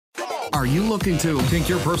Are you looking to take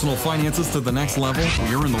your personal finances to the next level?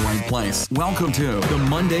 Well, you're in the right place. Welcome to the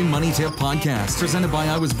Monday Money Tip Podcast, presented by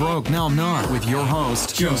I Was Broke, Now I'm Not, with your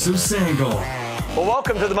host, Joseph Sangle. Well,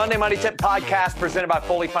 welcome to the Monday Money Tip Podcast, presented by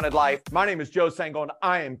Fully Funded Life. My name is Joe Sangle, and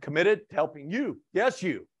I am committed to helping you, yes,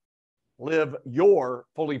 you, live your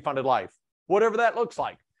fully funded life, whatever that looks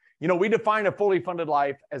like. You know, we define a fully funded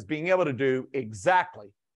life as being able to do exactly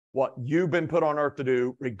what you've been put on earth to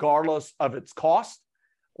do, regardless of its cost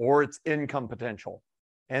or its income potential.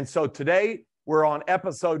 And so today we're on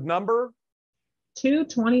episode number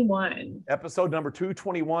 221. Episode number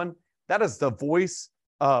 221. That is the voice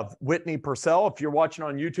of Whitney Purcell. If you're watching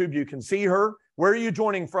on YouTube, you can see her. Where are you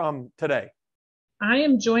joining from today? I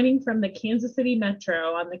am joining from the Kansas City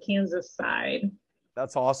Metro on the Kansas side.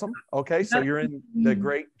 That's awesome. Okay, so you're in the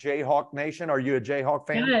great Jayhawk Nation. Are you a Jayhawk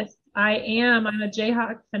fan? Yes, I am. I'm a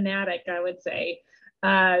Jayhawk fanatic, I would say.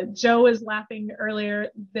 Joe was laughing earlier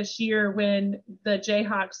this year when the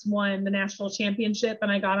Jayhawks won the national championship,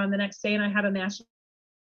 and I got on the next day and I had a national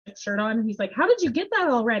shirt on. And he's like, "How did you get that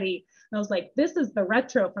already?" And I was like, "This is the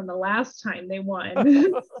retro from the last time they won."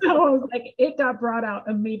 So I was like, it got brought out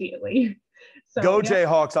immediately. So, Go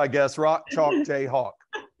Jayhawks, I guess. Rock, chalk, Jayhawk.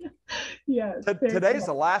 Yes. Today's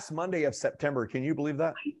the last Monday of September. Can you believe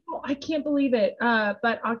that? I can't believe it.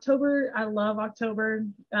 But October, I love October.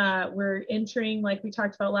 We're entering, like we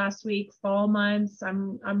talked about last week, fall months.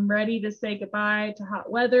 I'm ready to say goodbye to hot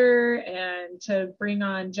weather and to bring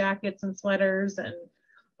on jackets and sweaters and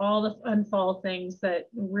all the fun fall things that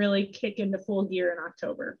really kick into full gear in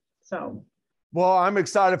October. So, well, I'm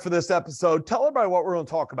excited for this episode. Tell everybody what we're going to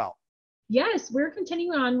talk about. Yes, we're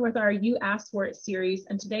continuing on with our You Asked For It series.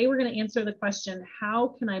 And today we're going to answer the question,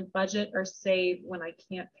 how can I budget or save when I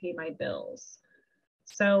can't pay my bills?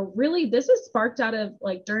 So really, this is sparked out of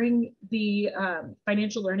like during the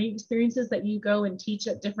financial learning experiences that you go and teach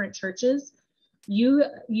at different churches. You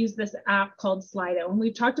use this app called Slido. And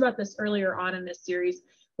we've talked about this earlier on in this series,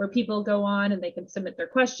 where people go on and they can submit their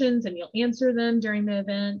questions and you'll answer them during the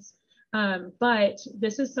events. But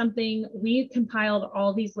this is something we've compiled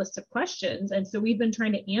all these lists of questions. And so we've been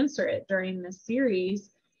trying to answer it during this series.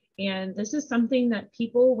 And this is something that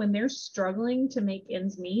people, when they're struggling to make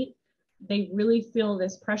ends meet, they really feel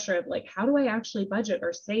this pressure of like, how do I actually budget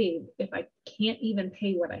or save if I can't even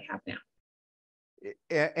pay what I have now?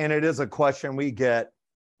 And it is a question we get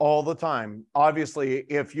all the time. Obviously,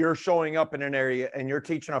 if you're showing up in an area and you're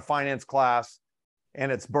teaching a finance class, and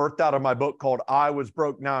it's birthed out of my book called I Was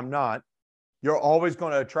Broke, Now I'm Not, you're always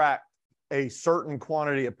going to attract a certain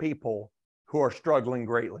quantity of people who are struggling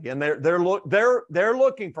greatly. And they're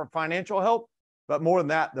looking for financial help, but more than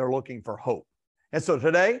that, they're looking for hope. And so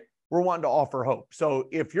today, we're wanting to offer hope. So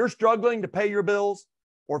if you're struggling to pay your bills,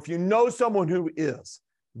 or if you know someone who is,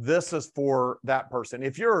 this is for that person.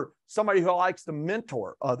 If you're somebody who likes to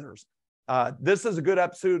mentor others, this is a good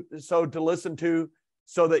episode to listen to,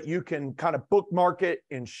 so that you can kind of bookmark it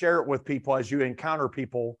and share it with people as you encounter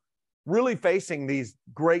people really facing these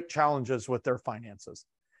great challenges with their finances.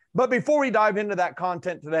 But before we dive into that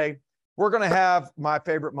content today, we're going to have my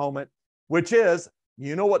favorite moment, which is,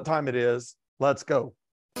 you know what time it is. Let's go.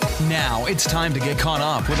 Now it's time to get caught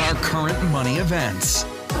up with our current money events.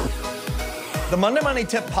 The Monday Money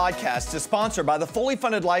Tip Podcast is sponsored by the Fully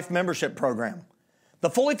Funded Life Membership Program. The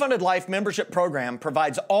Fully Funded Life Membership Program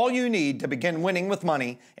provides all you need to begin winning with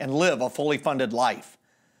money and live a fully funded life.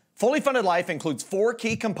 Fully Funded Life includes 4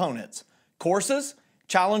 key components: courses,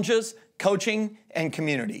 challenges, coaching, and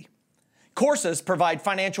community. Courses provide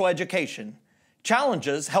financial education.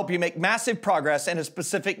 Challenges help you make massive progress in a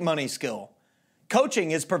specific money skill. Coaching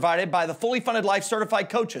is provided by the Fully Funded Life certified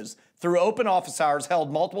coaches through open office hours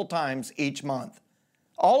held multiple times each month.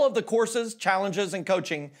 All of the courses, challenges, and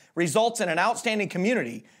coaching results in an outstanding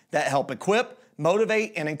community that help equip,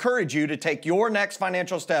 motivate, and encourage you to take your next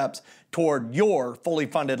financial steps toward your fully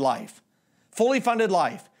funded life. Fully Funded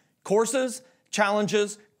Life, courses,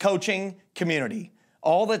 challenges, coaching, community.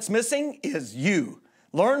 All that's missing is you.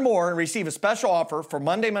 Learn more and receive a special offer for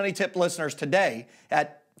Monday Money Tip listeners today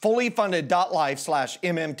at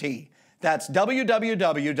fullyfunded.life/MMT. That's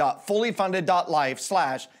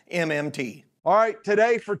www.fullyfunded.life/MMT. All right,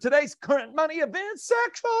 for today's current money events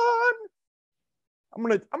section, I'm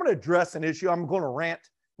gonna address an issue. I'm gonna rant.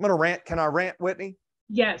 Can I rant, Whitney?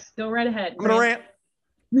 Yes, go right ahead. I'm gonna rant.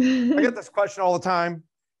 I get this question all the time.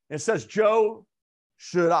 It says, Joe,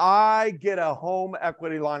 should I get a home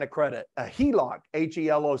equity line of credit, a HELOC,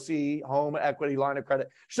 HELOC, home equity line of credit?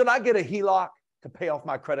 Should I get a HELOC to pay off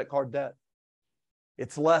my credit card debt?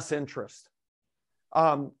 It's less interest.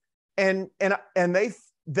 And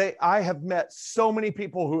I have met so many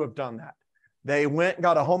people who have done that. They went and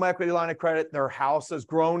got a home equity line of credit. Their house has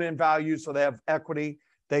grown in value, so they have equity.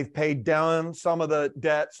 They've paid down some of the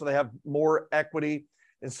debt, so they have more equity.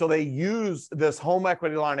 And so they use this home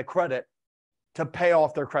equity line of credit to pay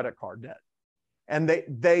off their credit card debt. And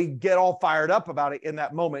they get all fired up about it in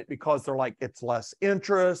that moment because they're like, it's less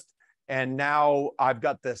interest. And now I've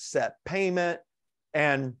got this set payment.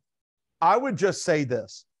 And I would just say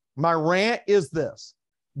this. My rant is this.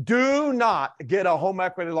 Do not get a home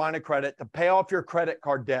equity line of credit to pay off your credit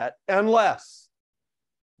card debt unless,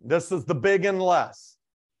 this is the big unless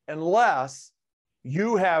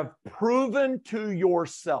you have proven to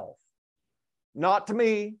yourself, not to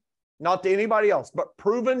me, not to anybody else, but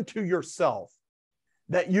proven to yourself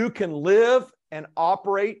that you can live and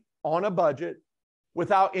operate on a budget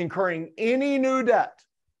without incurring any new debt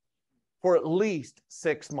for at least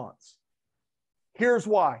 6 months. Here's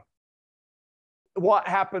why. What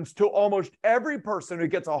happens to almost every person who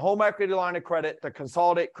gets a home equity line of credit to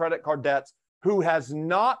consolidate credit card debts who has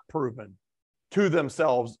not proven to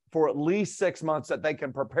themselves for at least 6 months that they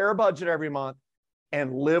can prepare a budget every month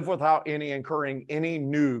and live without incurring any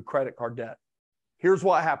new credit card debt. Here's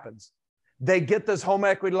what happens. They get this home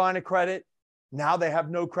equity line of credit. Now they have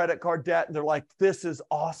no credit card debt. And they're like, this is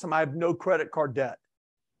awesome. I have no credit card debt.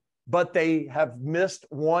 But they have missed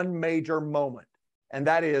one major moment. And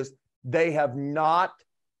that is, they have not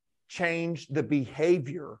changed the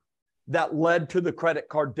behavior that led to the credit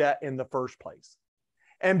card debt in the first place.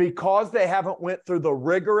 And because they haven't went through the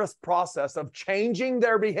rigorous process of changing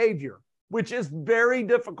their behavior, which is very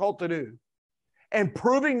difficult to do, and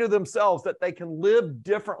proving to themselves that they can live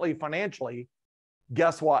differently financially,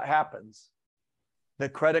 guess what happens? The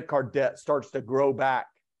credit card debt starts to grow back.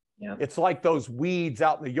 Yep. It's like those weeds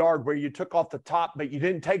out in the yard where you took off the top, but you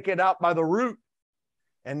didn't take it out by the root.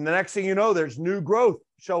 And the next thing you know, there's new growth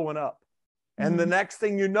showing up. And the next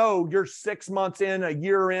thing you know, you're 6 months in, a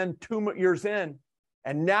year in, 2 years in.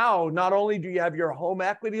 And now, not only do you have your home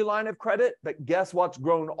equity line of credit, but guess what's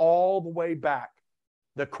grown all the way back?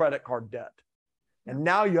 The credit card debt. And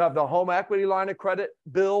now you have the home equity line of credit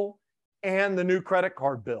bill and the new credit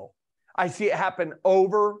card bill. I see it happen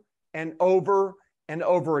over and over and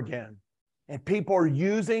over again. And people are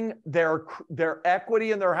using their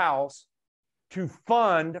equity in their house to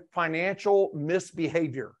fund financial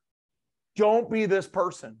misbehavior. Don't be this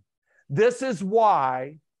person. This is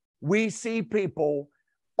why we see people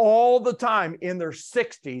all the time in their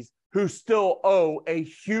 60s who still owe a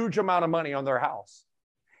huge amount of money on their house.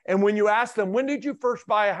 And when you ask them, when did you first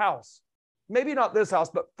buy a house? Maybe not this house,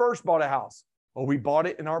 but first bought a house. Oh, we bought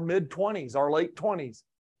it in our mid-20s, our late 20s.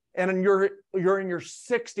 And you're in your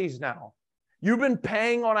 60s now. You've been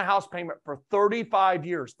paying on a house payment for 35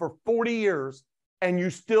 years, for 40 years, and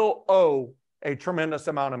you still owe a tremendous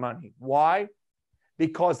amount of money. Why?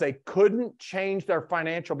 Because they couldn't change their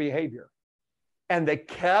financial behavior. And they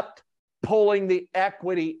kept pulling the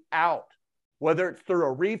equity out, whether it's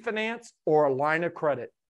through a refinance or a line of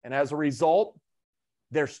credit. And as a result,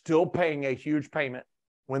 they're still paying a huge payment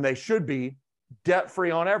when they should be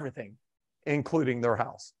debt-free on everything, including their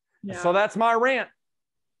house. Yeah. So that's my rant.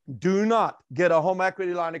 Do not get a home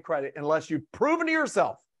equity line of credit unless you've proven to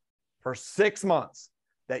yourself for 6 months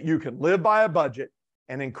that you can live by a budget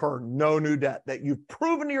and incur no new debt, that you've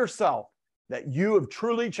proven to yourself that you have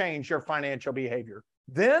truly changed your financial behavior.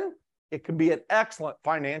 Then it can be an excellent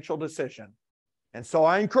financial decision. And so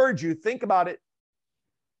I encourage you, think about it.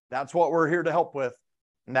 That's what we're here to help with.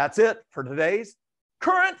 And that's it for today's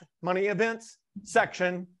Current Money Events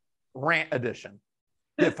section, rant edition.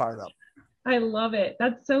 Get fired up. I love it.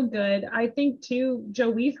 That's so good. I think too, Joe,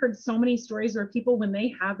 we've heard so many stories where people, when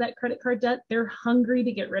they have that credit card debt, they're hungry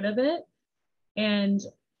to get rid of it. And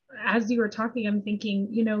as you were talking, I'm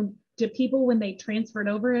thinking, do people, when they transfer it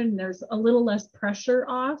over and there's a little less pressure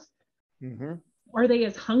off, are they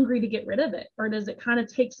as hungry to get rid of it? Or does it kind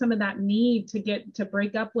of take some of that need to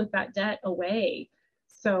break up with that debt away?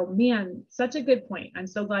 So man, such a good point. I'm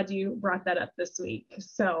so glad you brought that up this week.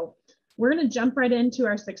 So we're going to jump right into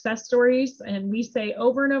our success stories. And we say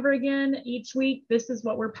over and over again each week, this is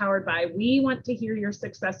what we're powered by. We want to hear your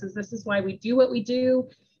successes. This is why we do what we do.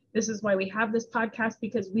 This is why we have this podcast,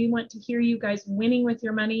 because we want to hear you guys winning with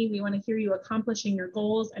your money. We want to hear you accomplishing your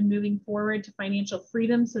goals and moving forward to financial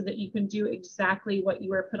freedom so that you can do exactly what you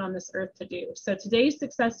were put on this earth to do. So today's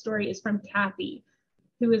success story is from Kathy,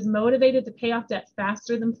 who is motivated to pay off debt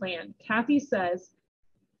faster than planned. Kathy says,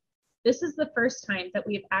 this is the first time that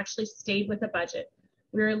we have actually stayed with a budget.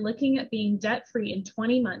 We are looking at being debt-free in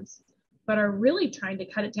 20 months, but are really trying to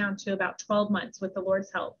cut it down to about 12 months with the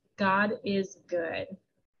Lord's help. God is good.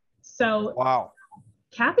 So wow.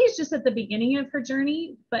 Kathy's just at the beginning of her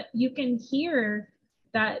journey, but you can hear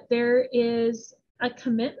that there is a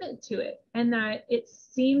commitment to it, and that it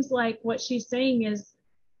seems like what she's saying is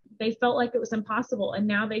they felt like it was impossible, and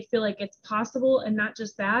now they feel like it's possible. And not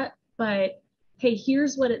just that, but hey,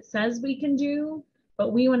 here's what it says we can do,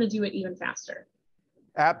 but we want to do it even faster.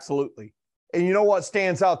 Absolutely. And you know what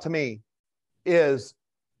stands out to me is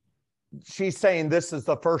she's saying this is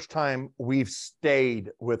the first time we've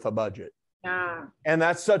stayed with a budget. Yeah. And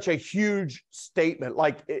that's such a huge statement.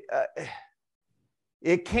 Like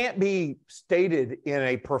it can't be stated in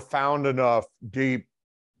a profound enough, deep,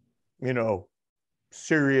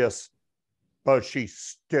 serious, but she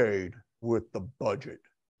stayed with the budget.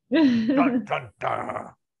 Dun, dun, dun.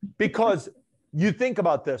 Because you think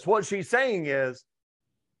about this, what she's saying is,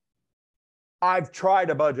 I've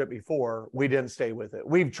tried a budget before, we didn't stay with it.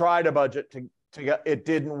 We've tried a budget to get, it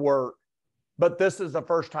didn't work, but this is the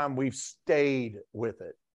first time we've stayed with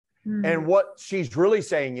it. Mm-hmm. And what she's really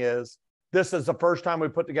saying is, this is the first time we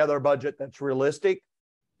put together a budget that's realistic.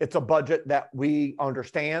 It's a budget that we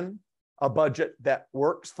understand, a budget that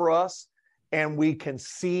works for us, and we can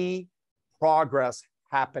see progress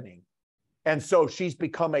happening. And so she's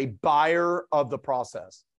become a buyer of the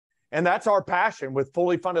process. And that's our passion with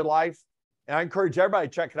Fully Funded Life. And I encourage everybody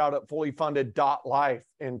to check it out at fullyfunded.life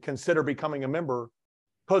and consider becoming a member,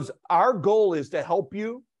 because our goal is to help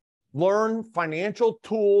you learn financial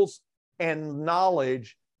tools and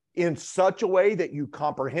knowledge in such a way that you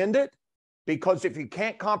comprehend it, because if you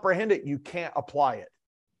can't comprehend it, you can't apply it.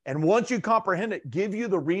 And once you comprehend it, give you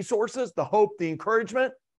the resources, the hope, the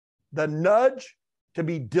encouragement, the nudge to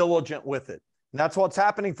be diligent with it. And that's what's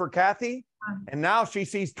happening for Kathy. And now she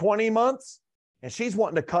sees 20 months and she's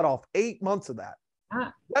wanting to cut off 8 months of that.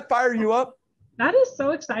 That fire you up? That is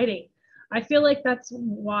so exciting. I feel like that's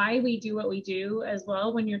why we do what we do as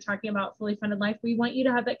well. When you're talking about Fully Funded Life, we want you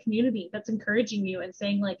to have that community that's encouraging you and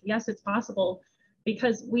saying like, yes, it's possible.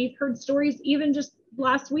 Because we've heard stories even just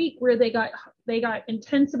last week where they got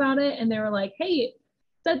intense about it, and they were like, hey, it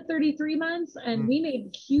said 33 months and we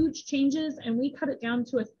made huge changes and we cut it down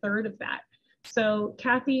to a third of that. So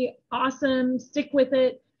Kathy, awesome. Stick with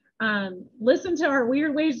it. Listen to our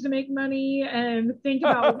weird ways to make money and think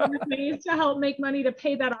about weird ways to help make money to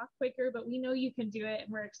pay that off quicker. But we know you can do it,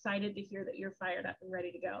 and we're excited to hear that you're fired up and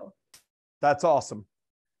ready to go. That's awesome.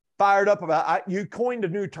 Fired up about, you coined a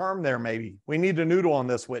new term there. Maybe we need to noodle on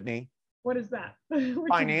this, Whitney. What is that?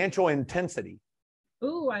 Financial intensity.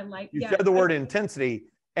 Ooh, I like you said the word intensity,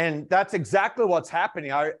 and that's exactly what's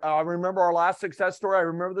happening. I remember our last success story. I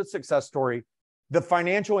remember the success story. The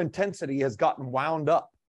financial intensity has gotten wound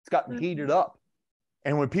up. It's gotten heated up.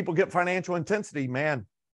 And when people get financial intensity, man,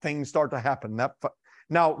 things start to happen.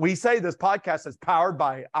 Now, we say this podcast is powered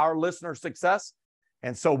by our listener success.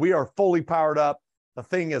 And so we are fully powered up. The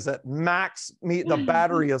thing is at max, the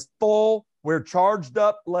battery is full. We're charged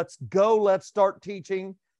up. Let's go. Let's start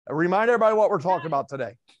teaching. Remind everybody what we're talking about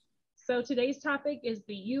today. So today's topic is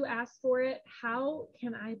the you asked for it. How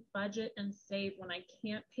can I budget and save when I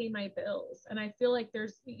can't pay my bills? And I feel like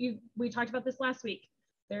we talked about this last week.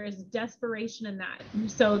 There is desperation in that.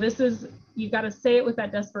 So you got to say it with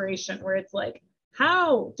that desperation where it's like,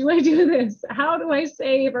 how do I do this? How do I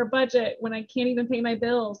save or budget when I can't even pay my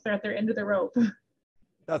bills? They're at their end of the rope.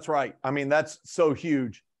 That's right. I mean, that's so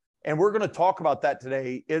huge. And we're going to talk about that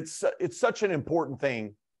today. It's such an important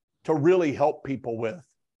thing to really help people with,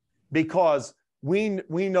 because we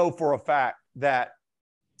know for a fact that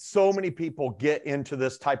so many people get into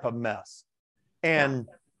this type of mess, and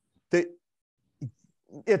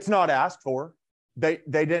it's not asked for. They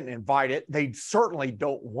didn't invite it. They certainly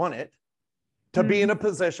don't want it to be in a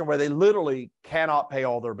position where they literally cannot pay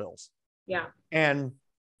all their bills. Yeah. And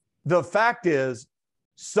the fact is,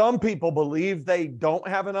 some people believe they don't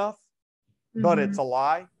have enough, but it's a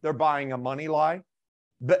lie. They're buying a money lie.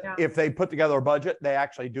 But if they put together a budget, they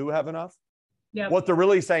actually do have enough. Yeah. What they're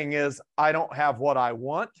really saying is, I don't have what I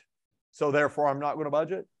want, so therefore I'm not going to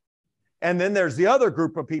budget. And then there's the other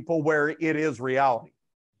group of people where it is reality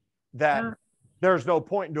that there's no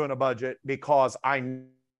point in doing a budget because I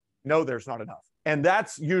know there's not enough. And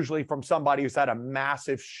that's usually from somebody who's had a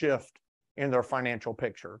massive shift in their financial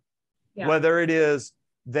picture. Yeah. Whether it is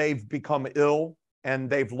they've become ill and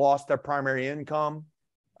they've lost their primary income.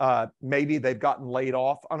 Maybe they've gotten laid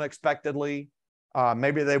off unexpectedly.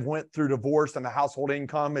 Maybe they've went through divorce and the household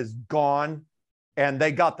income is gone and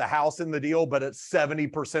they got the house in the deal, but it's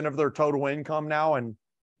 70% of their total income now. And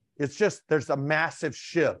it's just, there's a massive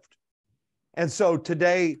shift. And so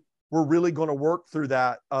today we're really going to work through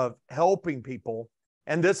that of helping people.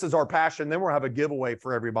 And this is our passion. Then we'll have a giveaway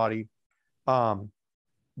for everybody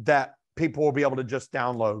that people will be able to just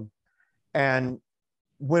download. And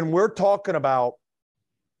when we're talking about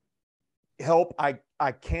help, I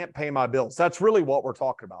can't pay my bills, that's really what we're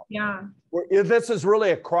talking about. Yeah. This is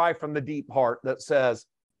really a cry from the deep heart that says,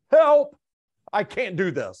 help, I can't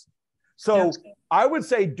do this. So I would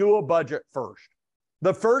say do a budget first.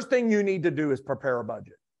 The first thing you need to do is prepare a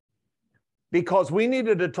budget, because we need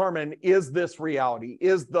to determine, is this reality?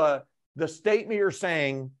 Is the statement you're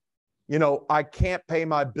saying, you know, I can't pay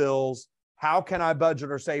my bills. How can I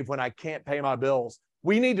budget or save when I can't pay my bills?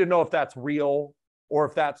 We need to know if that's real or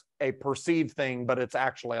if that's a perceived thing, but it's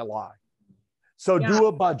actually a lie. So do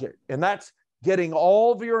a budget. And that's getting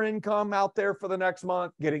all of your income out there for the next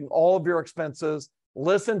month, getting all of your expenses.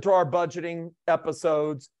 Listen to our budgeting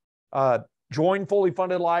episodes. Join Fully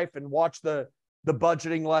Funded Life and watch the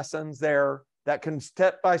budgeting lessons there that can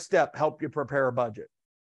step by step help you prepare a budget.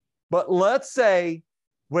 But let's say,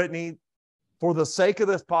 Whitney, for the sake of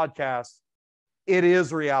this podcast, it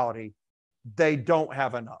is reality. They don't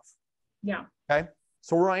have enough. Yeah. Okay.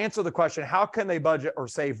 So we're going to answer the question, how can they budget or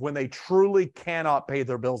save when they truly cannot pay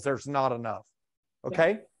their bills? There's not enough.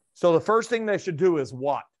 Okay. Yeah. So the first thing they should do is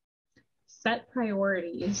what? Set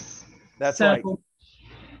priorities. That's right.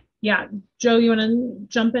 Yeah. Joe, you want to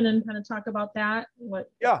jump in and kind of talk about that? What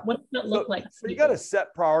does that look like? So you got to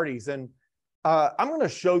set priorities. And I'm going to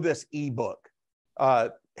show this ebook,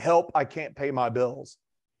 Help, I Can't Pay My Bills.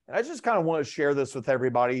 And I just kind of want to share this with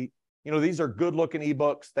everybody. You know, these are good looking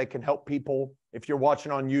ebooks. They can help people. If you're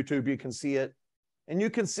watching on YouTube, you can see it. And you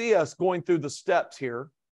can see us going through the steps here.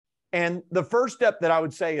 And the first step that I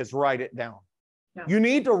would say is write it down. Yeah. You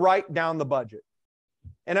need to write down the budget.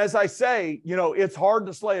 And as I say, you know, it's hard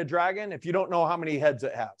to slay a dragon if you don't know how many heads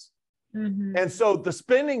it has. Mm-hmm. And so the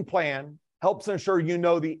spending plan helps ensure you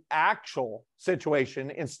know the actual situation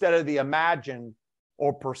instead of the imagined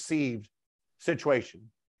or perceived situation.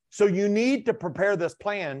 So you need to prepare this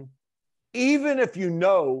plan, even if you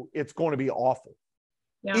know it's going to be awful.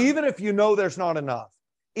 Yeah. Even if you know there's not enough.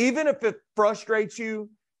 Even if it frustrates you,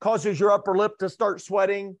 causes your upper lip to start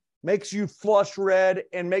sweating, makes you flush red,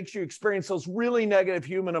 and makes you experience those really negative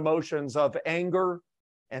human emotions of anger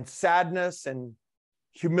and sadness and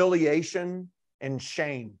humiliation and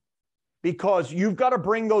shame. Because you've got to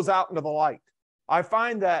bring those out into the light. I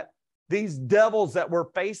find that these devils that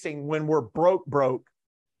we're facing when we're broke,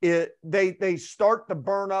 they start to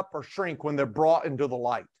burn up or shrink when they're brought into the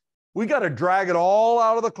light. We got to drag it all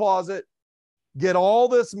out of the closet, get all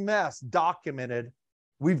this mess documented.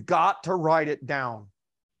 We've got to write it down,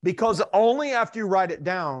 because only after you write it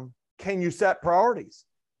down can you set priorities.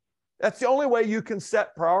 That's the only way you can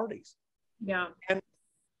set priorities. Yeah. And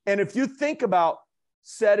if you think about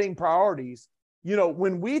setting priorities, you know,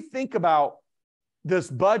 when we think about this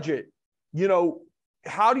budget, you know,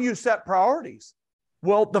 how do you set priorities?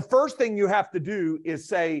 Well, the first thing you have to do is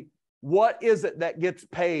say, what is it that gets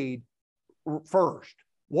paid first?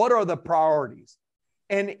 What are the priorities?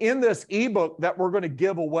 And in this ebook that we're going to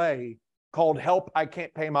give away called Help, I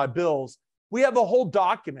Can't Pay My Bills, we have a whole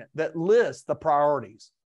document that lists the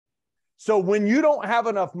priorities. So when you don't have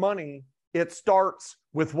enough money, it starts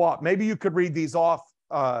with what? Maybe you could read these off,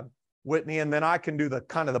 Whitney, and then I can do the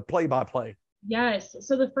kind of the play-by-play. Yes.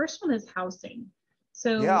 So the first one is housing.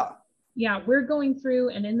 So yeah, we're going through,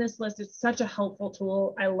 and in this list, it's such a helpful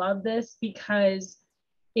tool. I love this because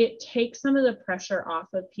it takes some of the pressure off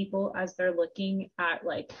of people as they're looking at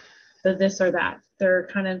like the this or that. They're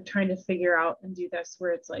kind of trying to figure out and do this,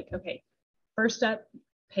 where it's like, okay, first step,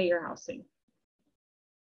 pay your housing.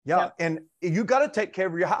 Yeah. Yep. And you got to take care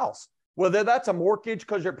of your house, whether that's a mortgage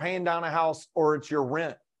because you're paying down a house or it's your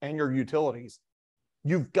rent and your utilities.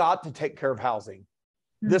 You've got to take care of housing.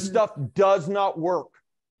 Mm-hmm. This stuff does not work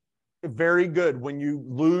very good when you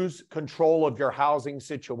lose control of your housing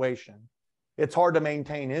situation. It's hard to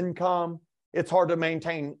maintain income. It's hard to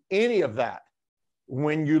maintain any of that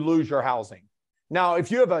when you lose your housing. Now, if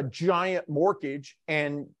you have a giant mortgage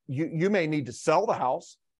and you may need to sell the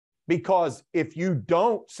house, because if you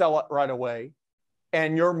don't sell it right away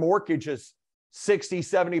and your mortgage is 60,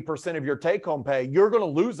 70% of your take-home pay, you're going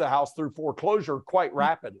to lose the house through foreclosure quite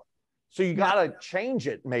rapidly. So you got to change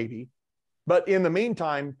it maybe. But in the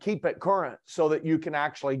meantime, keep it current so that you can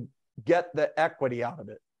actually get the equity out of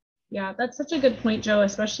it. Yeah, that's such a good point, Joe,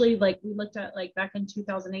 especially like we looked at like back in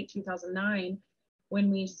 2008, 2009, when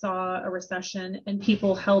we saw a recession and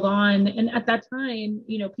people held on. And at that time,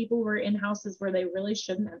 you know, people were in houses where they really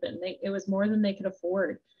shouldn't have been. It was more than they could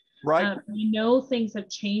afford. Right. We know things have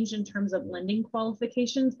changed in terms of lending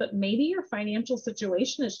qualifications, but maybe your financial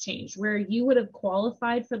situation has changed where you would have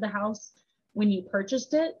qualified for the house when you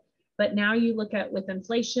purchased it, But now you look at with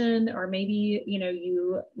inflation, or maybe,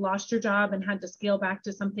 you lost your job and had to scale back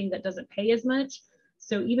to something that doesn't pay as much.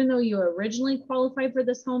 So even though you originally qualified for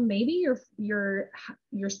this home, maybe your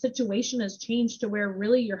situation has changed to where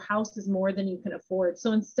really your house is more than you can afford.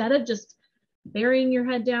 So instead of just burying your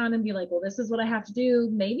head down and be like, well, this is what I have to do,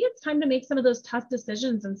 maybe it's time to make some of those tough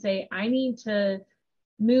decisions and say, I need to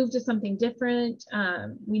move to something different.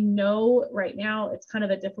 We know right now it's kind of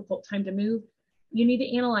a difficult time to move. You need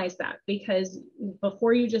to analyze that, because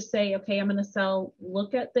before you just say, okay, I'm going to sell,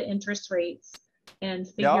 look at the interest rates and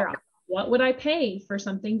figure out, what would I pay for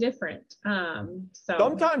something different? So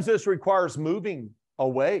sometimes this requires moving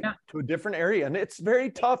away to a different area, and it's very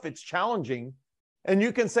tough. It's challenging. And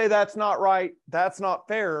you can say that's not right, that's not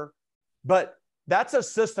fair, but that's a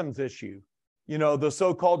systems issue. The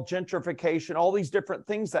so-called gentrification, all these different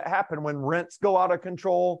things that happen when rents go out of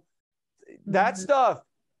control. That stuff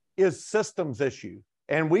is systems issue.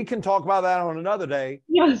 And we can talk about that on another day.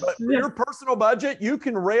 Yes. But for your personal budget, you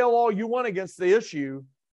can rail all you want against the issue,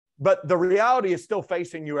 but the reality is still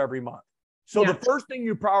facing you every month. So the first thing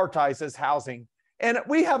you prioritize is housing. And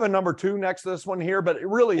we have a number 2 next to this one here, but it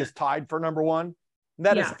really is tied for number 1.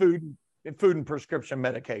 That is food and prescription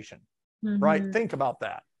medication, right? Think about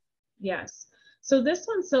that. Yes. So this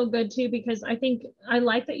one's so good too, because I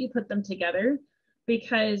like that you put them together,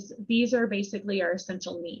 because these are basically our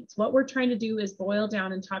essential needs. What we're trying to do is boil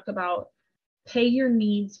down and talk about pay your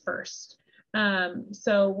needs first.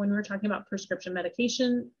 So when we're talking about prescription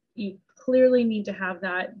medication, you clearly need to have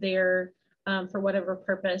that there for whatever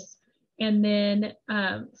purpose. And then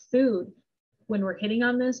food. When we're hitting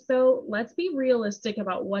on this though, let's be realistic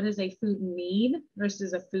about what is a food need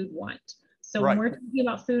versus a food want. So when we're talking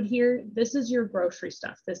about food here, this is your grocery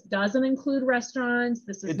stuff. This doesn't include restaurants.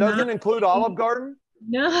 It doesn't include Olive Garden?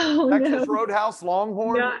 No. Texas Roadhouse,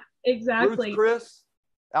 Longhorn? Yeah, exactly. Ruth's Chris,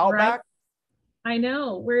 Outback? I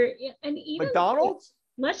know. And even McDonald's?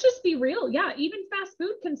 Let's just be real. Yeah, even fast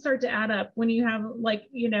food can start to add up when you have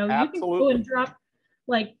you can go and drop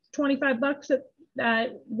like $25 at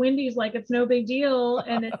Wendy's like it's no big deal.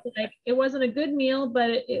 And it's like, it wasn't a good meal, but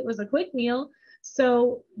it was a quick meal.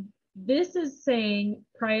 So this is saying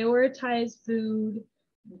prioritize food,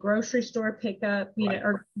 grocery store pickup,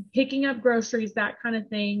 or picking up groceries, that kind of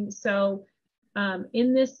thing. So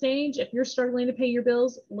in this stage, if you're struggling to pay your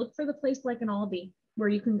bills, look for the place like an Aldi where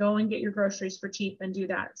you can go and get your groceries for cheap and do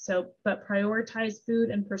that. So, but prioritize food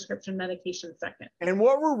and prescription medication second. And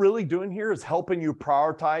what we're really doing here is helping you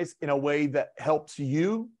prioritize in a way that helps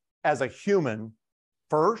you as a human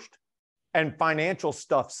first and financial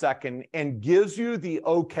stuff second, and gives you the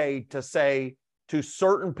okay to say to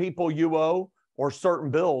certain people you owe or certain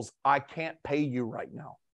bills, I can't pay you right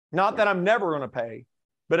now. Not that I'm never going to pay,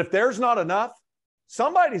 but if there's not enough,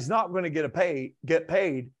 somebody's not going to get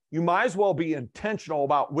paid. You might as well be intentional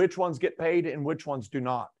about which ones get paid and which ones do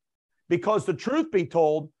not. Because the truth be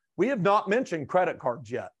told, we have not mentioned credit cards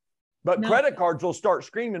yet, but credit cards will start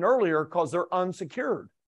screaming earlier because they're unsecured.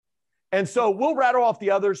 And so we'll rattle off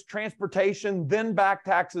the others: transportation, then back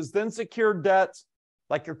taxes, then secured debts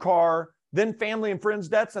like your car, then family and friends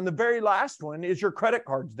debts. And the very last one is your credit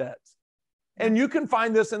cards debts. And you can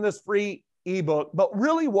find this in this free ebook. But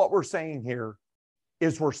really what we're saying here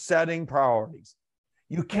is we're setting priorities.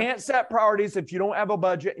 You can't set priorities if you don't have a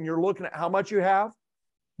budget and you're looking at how much you have.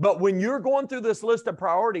 But when you're going through this list of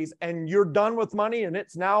priorities and you're done with money and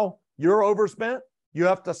it's now you're overspent, you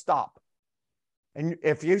have to stop. And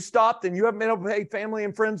if you stop, then you haven't been able to pay family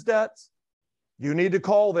and friends debts. You need to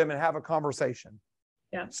call them and have a conversation.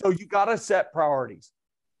 Yeah. So you got to set priorities.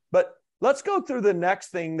 But let's go through the next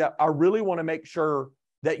thing that I really want to make sure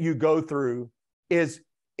that you go through is,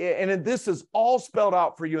 and this is all spelled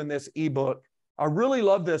out for you in this ebook. I really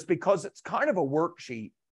love this because it's kind of a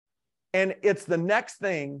worksheet, and it's the next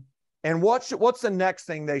thing. And what's the next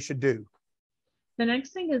thing they should do? The next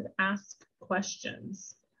thing is ask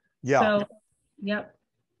questions. Yeah. So, yep.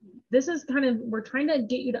 This is we're trying to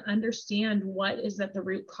get you to understand what is at the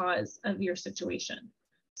root cause of your situation.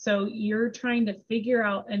 So you're trying to figure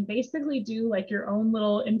out and basically do like your own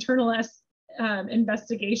little internal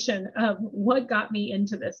investigation of what got me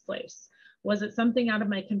into this place. Was it something out of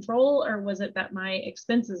my control, or was it that my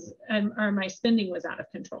expenses or my spending was out of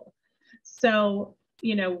control? So,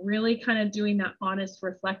 really kind of doing that honest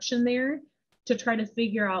reflection there to try to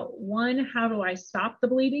figure out, one, how do I stop the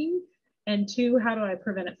bleeding? And two, how do I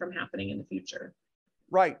prevent it from happening in the future?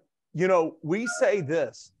 Right. We say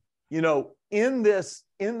this, in this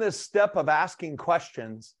step of asking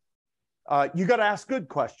questions, you got to ask good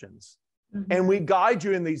questions. Mm-hmm. And we guide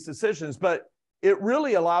you in these decisions, but it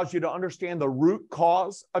really allows you to understand the root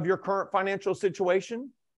cause of your current financial situation.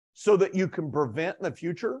 so that you can prevent in the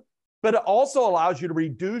future, but it also allows you to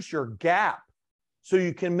reduce your gap so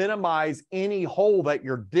you can minimize any hole that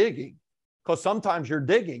you're digging, because sometimes you're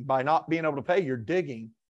digging by not being able to pay, you're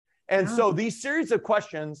digging. And so these series of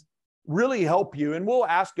questions really help you. And we'll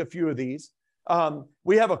ask a few of these.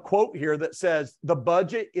 We have a quote here that says, the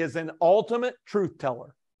budget is an ultimate truth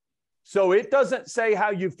teller. So it doesn't say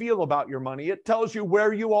how you feel about your money. It tells you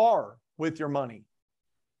where you are with your money.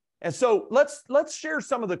 And so let's share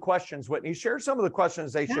some of the questions, Whitney. Share some of the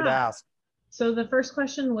questions they should ask. So the first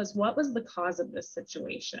question was, what was the cause of this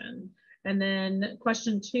situation? And then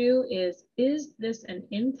question 2 is this an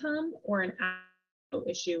income or an outgo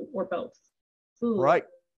issue or both? Ooh. Right.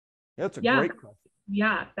 That's a great question.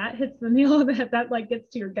 Yeah, that hits the nail on the head. That like gets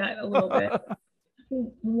to your gut a little bit.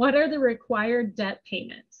 What are the required debt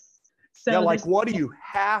payments? So like what do you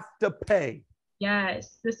have to pay?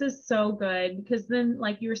 Yes, this is so good, because then,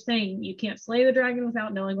 like you were saying, you can't slay the dragon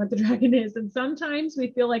without knowing what the dragon is. And sometimes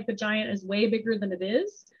we feel like the giant is way bigger than it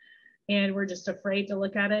is, and we're just afraid to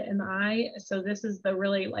look at it in the eye. So this is the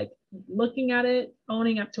really like looking at it,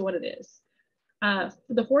 owning up to what it is.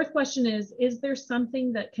 The fourth question is there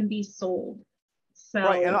something that can be sold? So,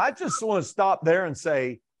 right, and I just want to stop there and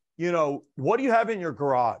say, what do you have in your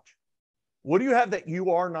garage? What do you have that you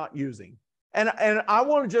are not using? And I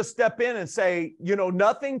want to just step in and say,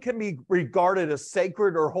 nothing can be regarded as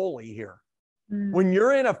sacred or holy here. When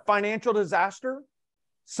you're in a financial disaster,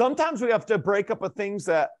 sometimes we have to break up with things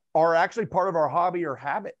that are actually part of our hobby or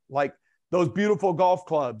habit, like those beautiful golf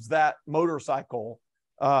clubs, that motorcycle,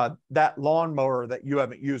 that lawnmower that you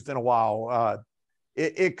haven't used in a while.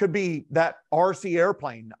 It could be that RC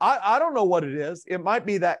airplane. I don't know what it is. It might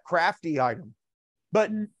be that crafty item.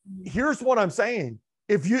 But here's what I'm saying.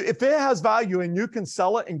 If it has value and you can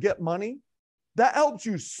sell it and get money, that helps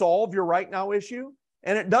you solve your right now issue.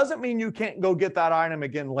 And it doesn't mean you can't go get that item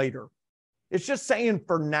again later. It's just saying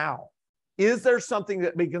for now, is there something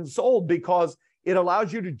that becomes sold, because it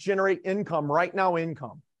allows you to generate income, right now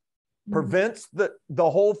income, prevents the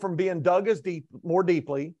hole from being dug more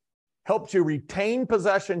deeply, helps you retain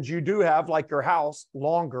possessions you do have, like your house,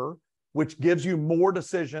 longer, which gives you more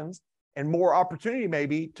decisions and more opportunity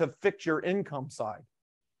maybe to fix your income side.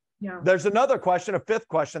 Yeah. There's another question, a fifth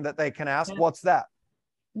question that they can ask. Yeah. What's that?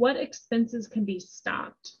 What expenses can be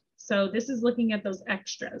stopped? So this is looking at those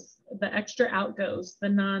extras, the extra outgoes, the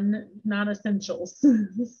non-essentials.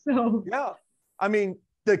 So yeah, I mean,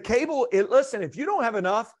 the cable, listen, if you don't have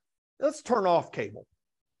enough, let's turn off cable.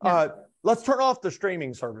 Yeah. Let's turn off the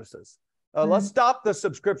streaming services. Let's stop the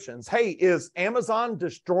subscriptions. Hey, is Amazon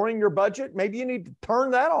destroying your budget? Maybe you need to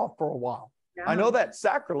turn that off for a while. Yeah. I know that's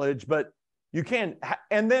sacrilege, but you can.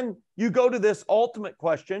 And then you go to this ultimate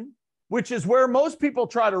question, which is where most people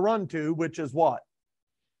try to run to, which is what?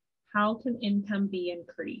 How can income be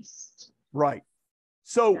increased? Right.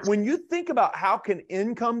 So when you think about how can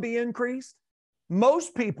income be increased,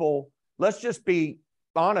 most people, let's just be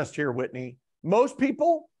honest here, Whitney, most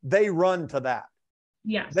people, they run to that.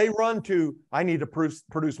 Yes. They run to, I need to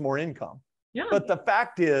produce more income. Yeah. But the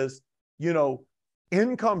fact is,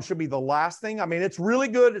 income should be the last thing. I mean, it's really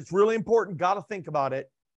good. It's really important. Got to think about it.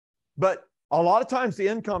 But a lot of times the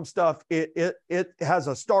income stuff, it has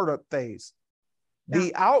a startup phase. Yeah.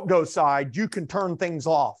 The outgo side, you can turn things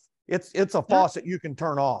off. It's a faucet you can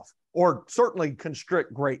turn off, or certainly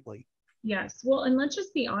constrict greatly. Yes. Well, and let's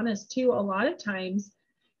just be honest too. A lot of times,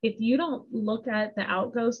 if you don't look at the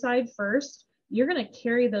outgo side first, you're going to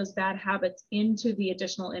carry those bad habits into the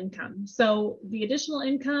additional income. So the additional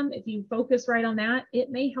income, if you focus right on that, it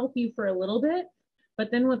may help you for a little bit, but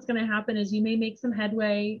then what's going to happen is you may make some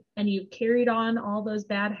headway and you've carried on all those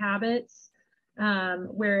bad habits,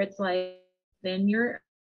 where it's like, then your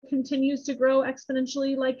continues to grow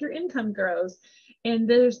exponentially like your income grows. And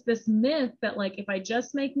there's this myth that like, if I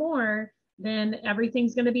just make more, then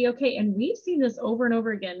everything's going to be okay. And we've seen this over and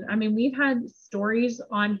over again. I mean, we've had stories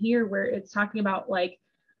on here where it's talking about like,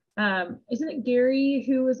 isn't it Gary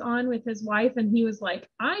who was on with his wife? And he was like,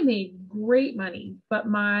 I made great money, but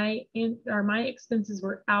my expenses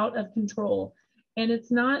were out of control. And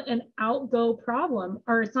it's not an outgo problem,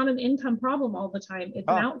 or it's not an income problem all the time. It's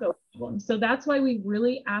an outgo problem. So that's why we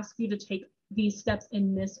really ask you to take these steps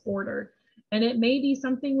in this order. And it may be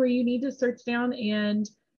something where you need to search down and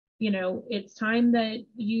it's time that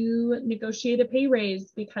you negotiate a pay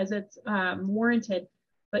raise because it's warranted.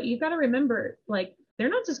 But you've got to remember, like, they're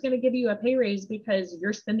not just going to give you a pay raise because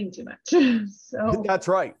you're spending too much. So that's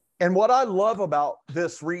right. And what I love about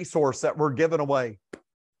this resource that we're giving away,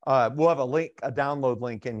 we'll have a download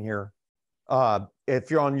link in here.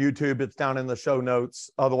 If you're on YouTube, it's down in the show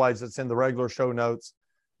notes. Otherwise, it's in the regular show notes.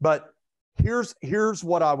 But Here's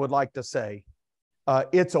what I would like to say.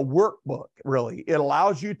 It's a workbook, really. It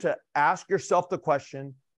allows you to ask yourself the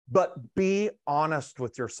question, but be honest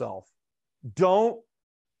with yourself. Don't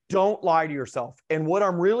lie to yourself. And what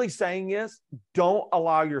I'm really saying is, don't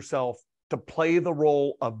allow yourself to play the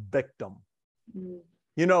role of victim.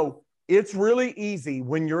 You know, it's really easy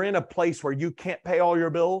when you're in a place where you can't pay all your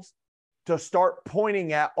bills to start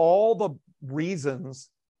pointing at all the reasons,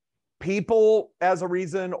 people as a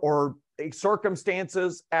reason, or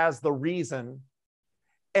circumstances as the reason,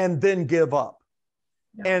 and then give up.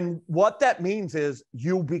 Yeah. And what that means is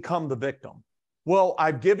you become the victim. Well,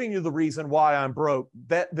 I've given you the reason why I'm broke,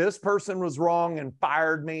 that this person was wrong and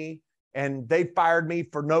fired me, and they fired me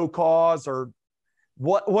for no cause, or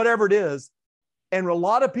whatever it is. And a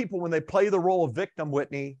lot of people, when they play the role of victim,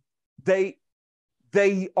 Whitney, they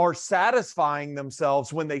are satisfying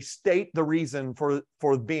themselves when they state the reason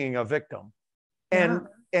for being a victim. And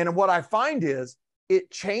what I find is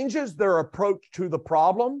it changes their approach to the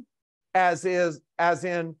problem as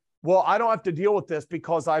in, well, I don't have to deal with this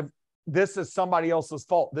because this is somebody else's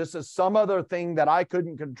fault. This is some other thing that I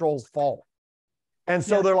couldn't control's fault. And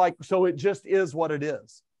so they're like, so it just is what it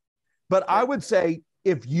is. But I would say,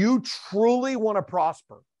 if you truly want to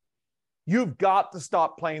prosper, you've got to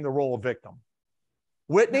stop playing the role of victim.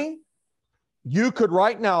 Whitney, you could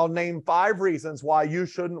right now name 5 reasons why you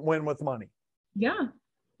shouldn't win with money. Yeah.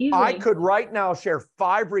 Easily. I could right now share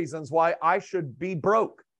 5 reasons why I should be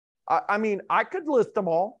broke. I mean, I could list them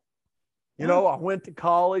all. You know, I went to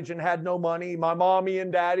college and had no money. My mommy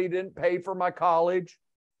and daddy didn't pay for my college.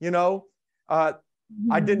 You know, I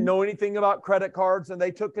didn't know anything about credit cards and they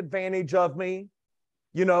took advantage of me.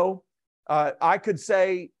 You know, I could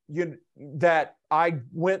say that I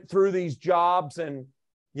went through these jobs and,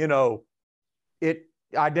 you know,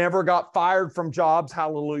 I never got fired from jobs.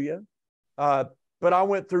 Hallelujah. But I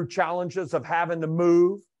went through challenges of having to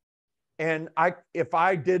move. And if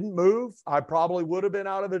I didn't move, I probably would have been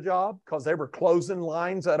out of a job because they were closing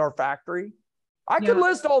lines at our factory. I could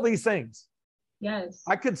list all these things. Yes.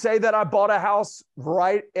 I could say that I bought a house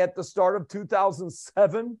right at the start of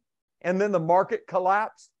 2007, and then the market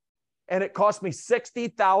collapsed, and it cost me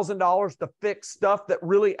 $60,000 to fix stuff that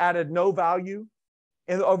really added no value.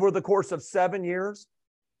 And over the course of 7 years,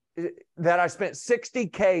 that I spent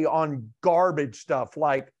 $60K on garbage stuff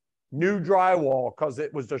like new drywall because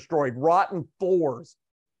it was destroyed, rotten floors,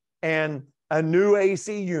 and a new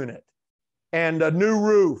AC unit, and a new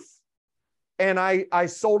roof. And I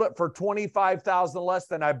sold it for $25,000 less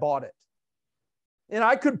than I bought it. And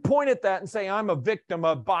I could point at that and say, I'm a victim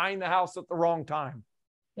of buying the house at the wrong time.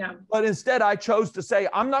 Yeah. But instead, I chose to say,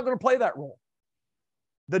 I'm not going to play that role.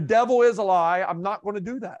 The devil is a lie. I'm not going to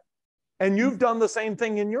do that. And you've done the same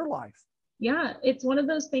thing in your life. Yeah, it's one of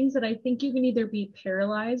those things that I think you can either be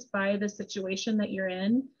paralyzed by the situation that you're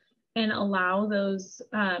in and allow those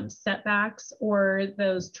setbacks or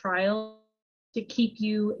those trials to keep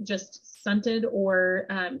you just stunted or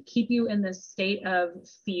keep you in this state of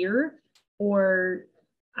fear or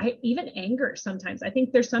even anger sometimes. I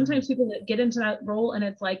think there's sometimes people that get into that role and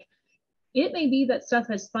it's like, it may be that stuff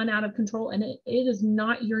has spun out of control and it is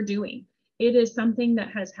not your doing. It is something that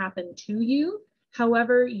has happened to you.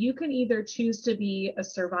 However, you can either choose to be a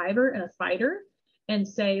survivor and a fighter and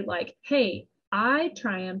say like, hey, I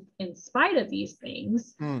triumphed in spite of these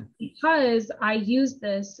things because I use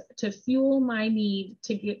this to fuel my need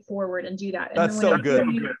to get forward and do that. And that's so good.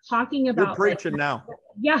 Talking about you're preaching now.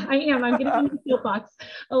 Yeah, I am. I'm getting in the soapbox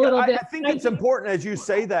a little bit. I think it's important as you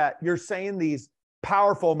say that, you're saying these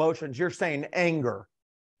powerful emotions. You're saying anger.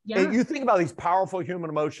 Yeah. And you think about these powerful human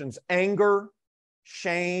emotions, anger,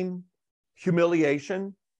 shame,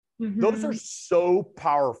 humiliation. Those are so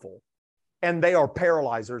powerful, and they are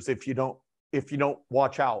paralyzers if you don't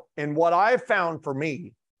watch out. And what I've found for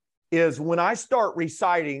me is when I start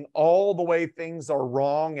reciting all the way things are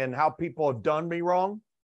wrong and how people have done me wrong,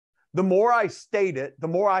 the more I state it, the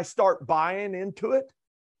more I start buying into it,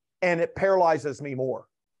 and it paralyzes me more.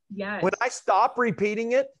 Yes. When I stop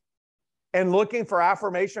repeating it and looking for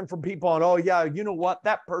affirmation from people on, oh yeah, you know what,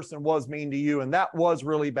 that person was mean to you and that was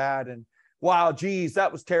really bad, and wow, geez,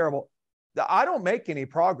 that was terrible. I don't make any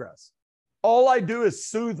progress. All I do is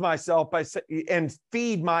soothe myself and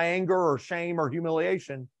feed my anger or shame or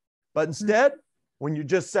humiliation. But instead, when you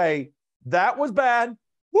just say, that was bad,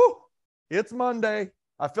 whoo, it's Monday.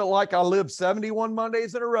 I feel like I lived 71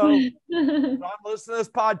 Mondays in a row. I'm listening to this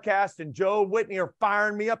podcast and Joe and Whitney are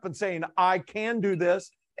firing me up and saying, I can do this.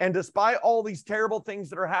 And despite all these terrible things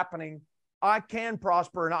that are happening, I can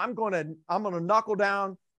prosper. And I'm going to knuckle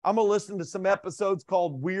down. I'm going to listen to some episodes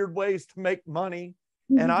called Weird Ways to Make Money.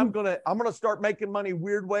 and I'm gonna start making money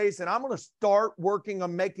weird ways, and I'm gonna start working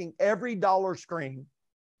on making every dollar scream,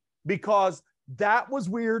 because that was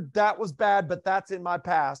weird, that was bad, but that's in my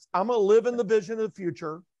past. I'm gonna live in the vision of the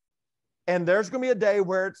future, and there's gonna be a day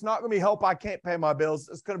where it's not gonna be help, I can't pay my bills.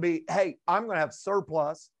 It's gonna be, hey, I'm gonna have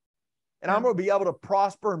surplus, and I'm gonna be able to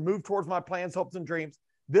prosper and move towards my plans, hopes, and dreams.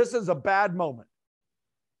 This is a bad moment,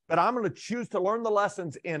 but I'm gonna choose to learn the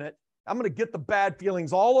lessons in it. I'm gonna get the bad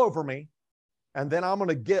feelings all over me, and then I'm going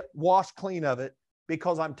to get washed clean of it,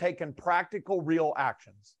 because I'm taking practical, real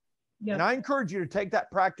actions. Yep. And I encourage you to take that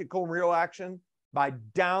practical, real action by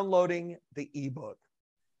downloading the ebook.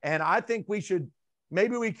 And I think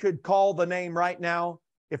maybe we could call the name right now.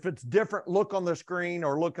 If it's different, look on the screen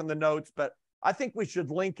or look in the notes, but I think we should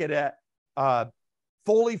link it at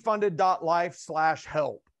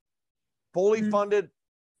fullyfunded.life/help.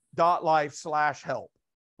 Fullyfunded.life/help,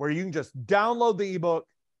 where you can just download the ebook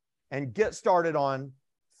and get started on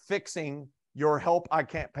fixing your help, I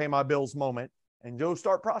can't pay my bills moment, and you'll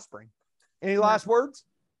start prospering. Any last words?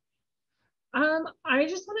 I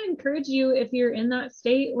just want to encourage you, if you're in that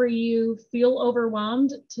state where you feel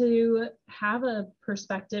overwhelmed, to have a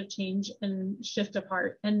perspective change and shift of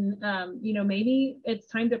heart. And, maybe it's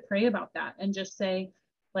time to pray about that and just say,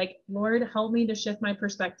 like, Lord, help me to shift my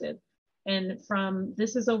perspective. And from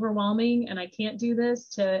this is overwhelming and I can't do this,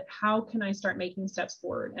 to how can I start making steps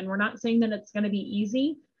forward? And we're not saying that it's going to be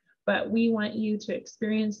easy, but we want you to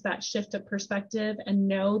experience that shift of perspective and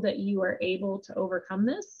know that you are able to overcome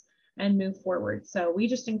this and move forward. So we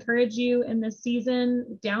just encourage you in this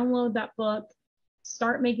season, download that book,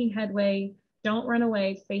 start making headway, don't run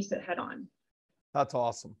away, face it head on. That's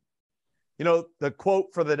awesome. The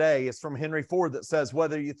quote for the day is from Henry Ford that says,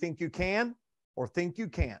 whether you think you can or think you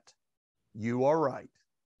can't, you are right.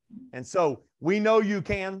 And so we know you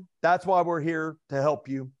can. That's why we're here to help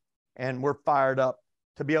you. And we're fired up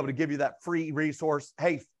to be able to give you that free resource.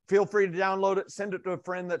 Hey, feel free to download it. Send it to a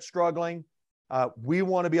friend that's struggling. We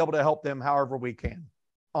want to be able to help them however we can.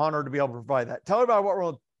 Honored to be able to provide that. Tell me about what we're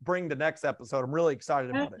going to bring the next episode. I'm really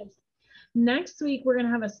excited about it. Next week, we're going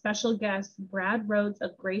to have a special guest, Brad Rhodes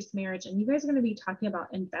of Grace Marriage. And you guys are going to be talking about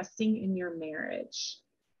investing in your marriage.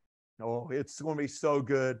 Oh, it's going to be so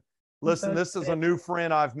good. Listen, this is a new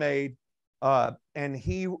friend I've made, and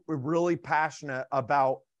he really passionate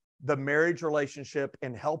about the marriage relationship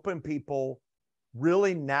and helping people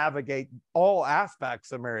really navigate all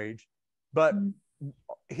aspects of marriage. But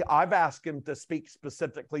I've asked him to speak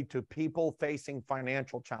specifically to people facing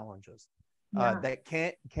financial challenges that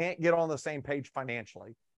can't get on the same page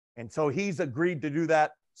financially. And so he's agreed to do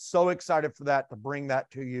that. So excited for that, to bring that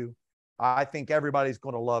to you. I think everybody's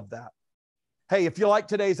going to love that. Hey, if you like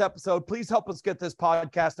today's episode, please help us get this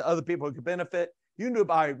podcast to other people who could benefit. You can do it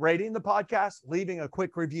by rating the podcast, leaving a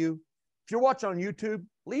quick review. If you're watching on YouTube,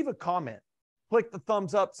 leave a comment. Click the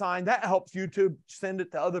thumbs up sign. That helps YouTube send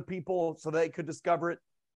it to other people so they could discover it.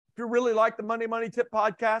 If you really like the Monday Money Tip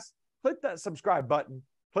podcast, click that subscribe button.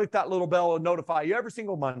 Click that little bell to notify you every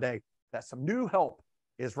single Monday that some new help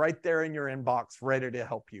is right there in your inbox, ready to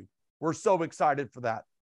help you. We're so excited for that.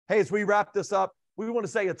 Hey, as we wrap this up, we want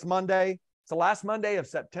to say it's Monday. It's the last Monday of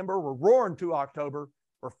September. We're roaring to October.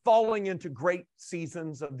 We're falling into great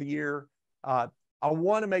seasons of the year. I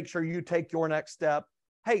want to make sure you take your next step.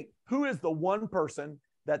 Hey, who is the one person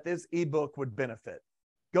that this ebook would benefit?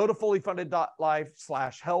 Go to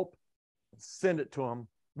fullyfunded.life/help. Send it to them.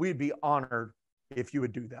 We'd be honored if you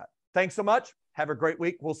would do that. Thanks so much. Have a great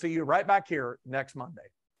week. We'll see you right back here next Monday.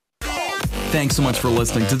 Thanks so much for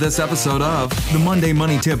listening to this episode of the Monday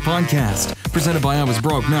Money Tip Podcast, presented by I Was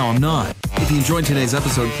Broke, Now I'm Not. If you enjoyed today's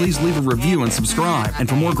episode, please leave a review and subscribe. And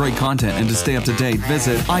for more great content and to stay up to date,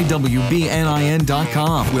 visit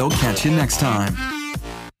iwbnin.com. We'll catch you next time.